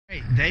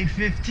Day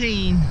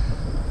 15.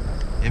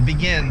 It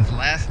begins,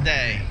 last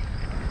day.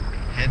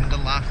 Heading to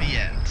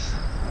Lafayette.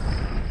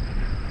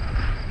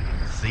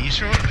 See you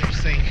shortly.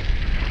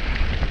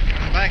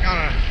 I'm back on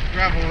a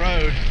gravel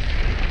road,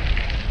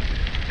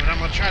 but I'm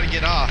gonna try to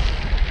get off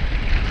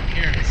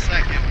here in a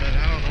second, but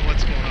I don't know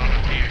what's going on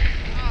up here.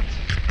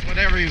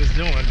 Whatever he was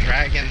doing,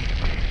 dragging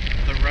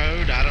the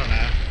road, I don't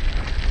know.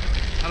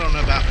 I don't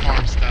know about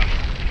farm stuff.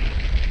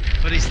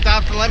 But he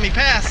stopped to let me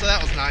pass, so that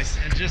was nice.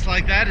 And just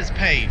like that, it's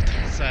paved,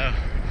 so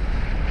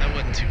that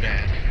wasn't too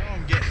bad.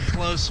 I'm getting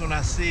close when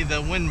I see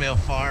the windmill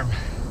farm.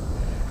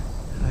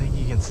 I think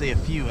you can see a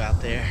few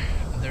out there.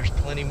 There's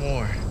plenty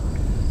more.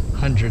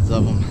 Hundreds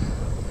of them.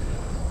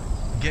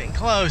 I'm getting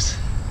close.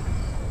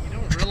 You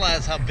don't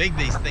realize how big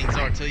these things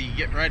are until you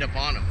get right up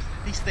on them.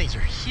 These things are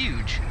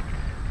huge.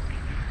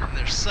 And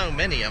there's so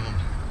many of them.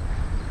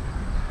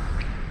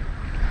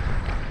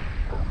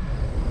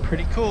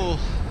 Pretty cool.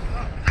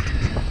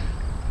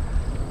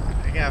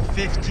 I got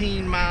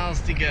 15 miles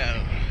to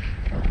go.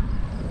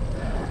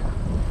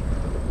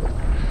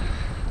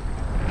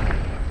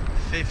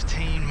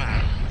 15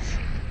 miles.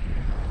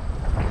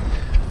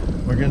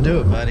 We're gonna do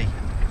it, buddy.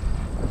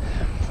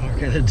 We're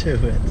gonna do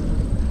it.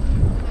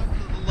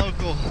 The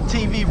local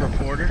TV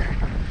reporter.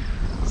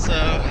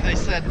 So they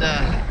said the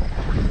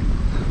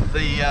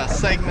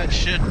segment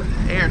should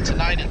air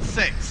tonight at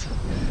 6.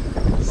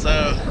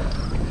 So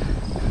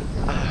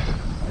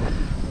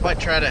might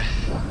try to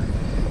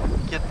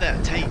get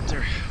that taped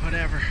or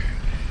whatever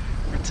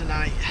for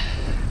tonight.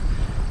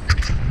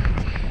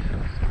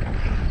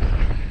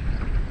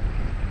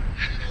 A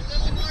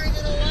little more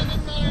than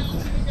 11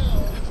 miles to go.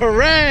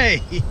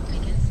 Hooray!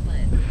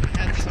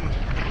 Had some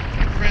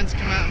friends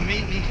come out and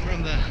meet me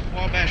from the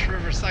Wabash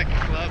River Cycle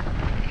Club.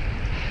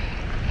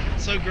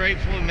 So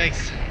grateful. It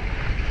makes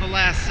the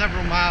last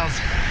several miles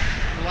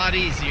a lot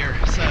easier.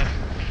 So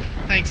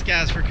thanks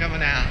guys for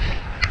coming out.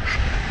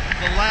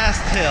 The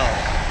last hill.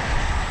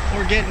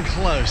 We're getting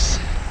close.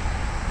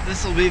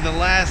 This will be the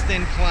last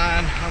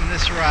incline on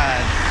this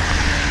ride.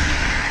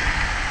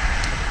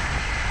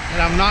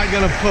 And I'm not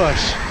gonna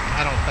push,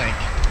 I don't think.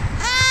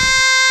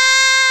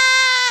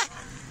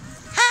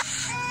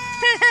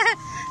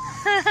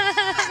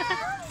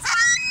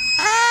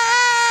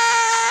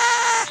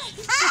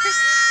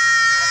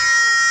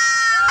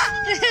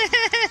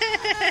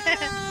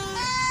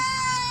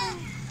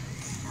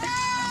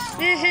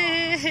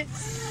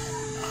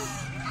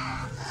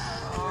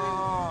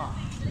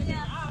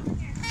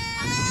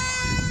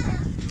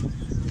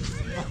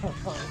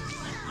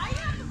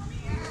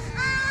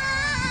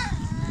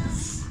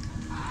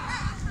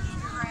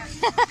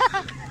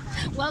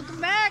 Welcome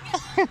back. I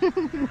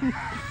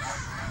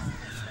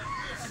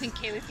think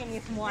Kaylee's gonna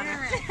need some water.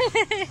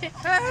 Hey,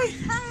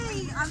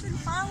 I've been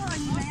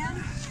following you,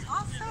 man.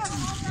 Awesome. We're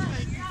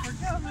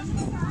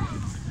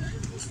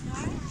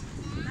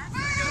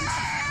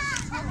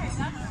going.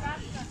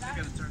 I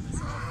gotta turn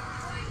this off.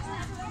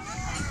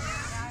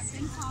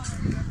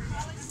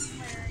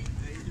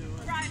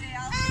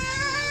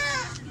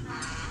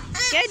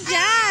 Good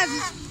job.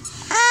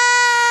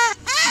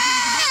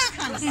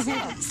 Kind of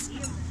sucks.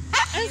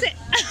 Is it?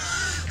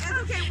 That's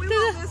okay, we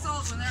won't miss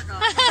old when they're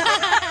gone.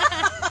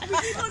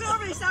 We look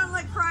over, they sound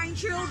like crying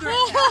children.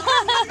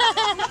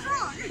 What's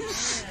wrong?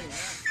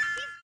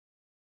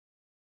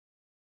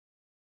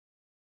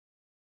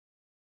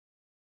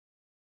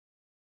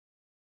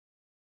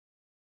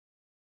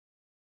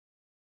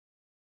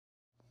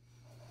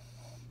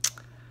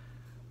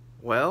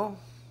 Well,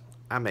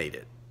 I made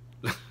it.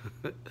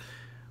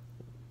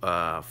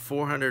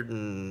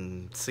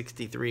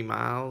 463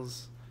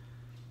 miles,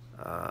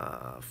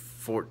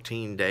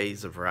 14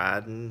 days of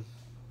riding.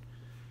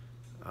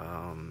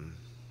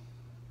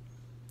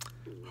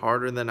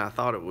 Harder than I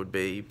thought it would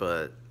be,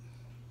 but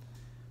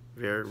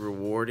very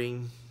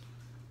rewarding.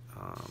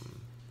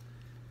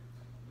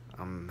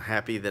 I'm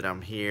happy that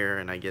I'm here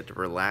and I get to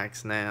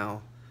relax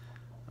now.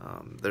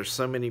 There's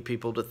so many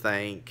people to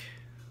thank.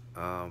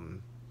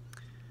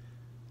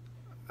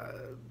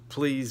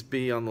 Please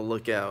be on the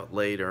lookout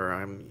later.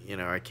 I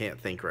can't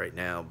think right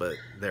now, but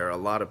there are a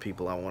lot of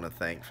people I want to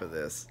thank for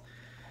this.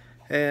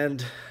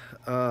 And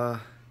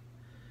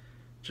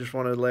just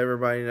wanted to let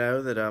everybody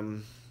know that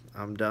I'm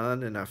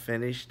done and I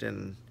finished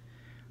and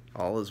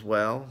all is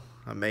well.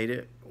 I made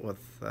it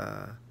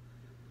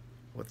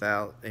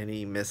without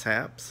any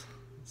mishaps,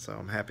 so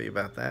I'm happy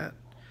about that.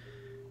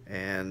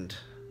 And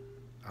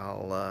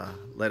I'll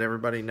let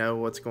everybody know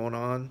what's going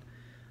on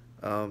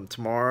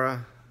tomorrow.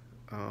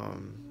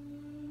 I'm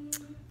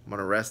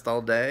gonna rest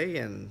all day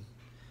and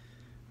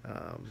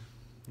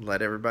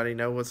let everybody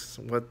know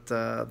what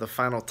the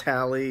final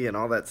tally and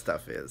all that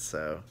stuff is.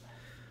 So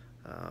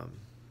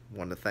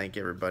want to thank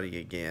everybody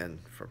again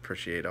for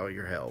appreciate all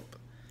your help,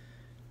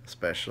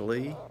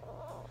 especially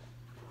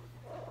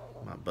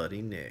my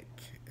buddy Nick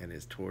and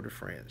his Tour de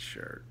France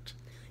shirt.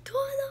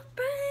 Tour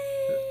de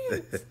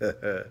France.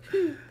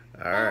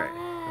 All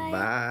right,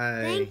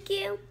 bye. Thank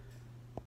you.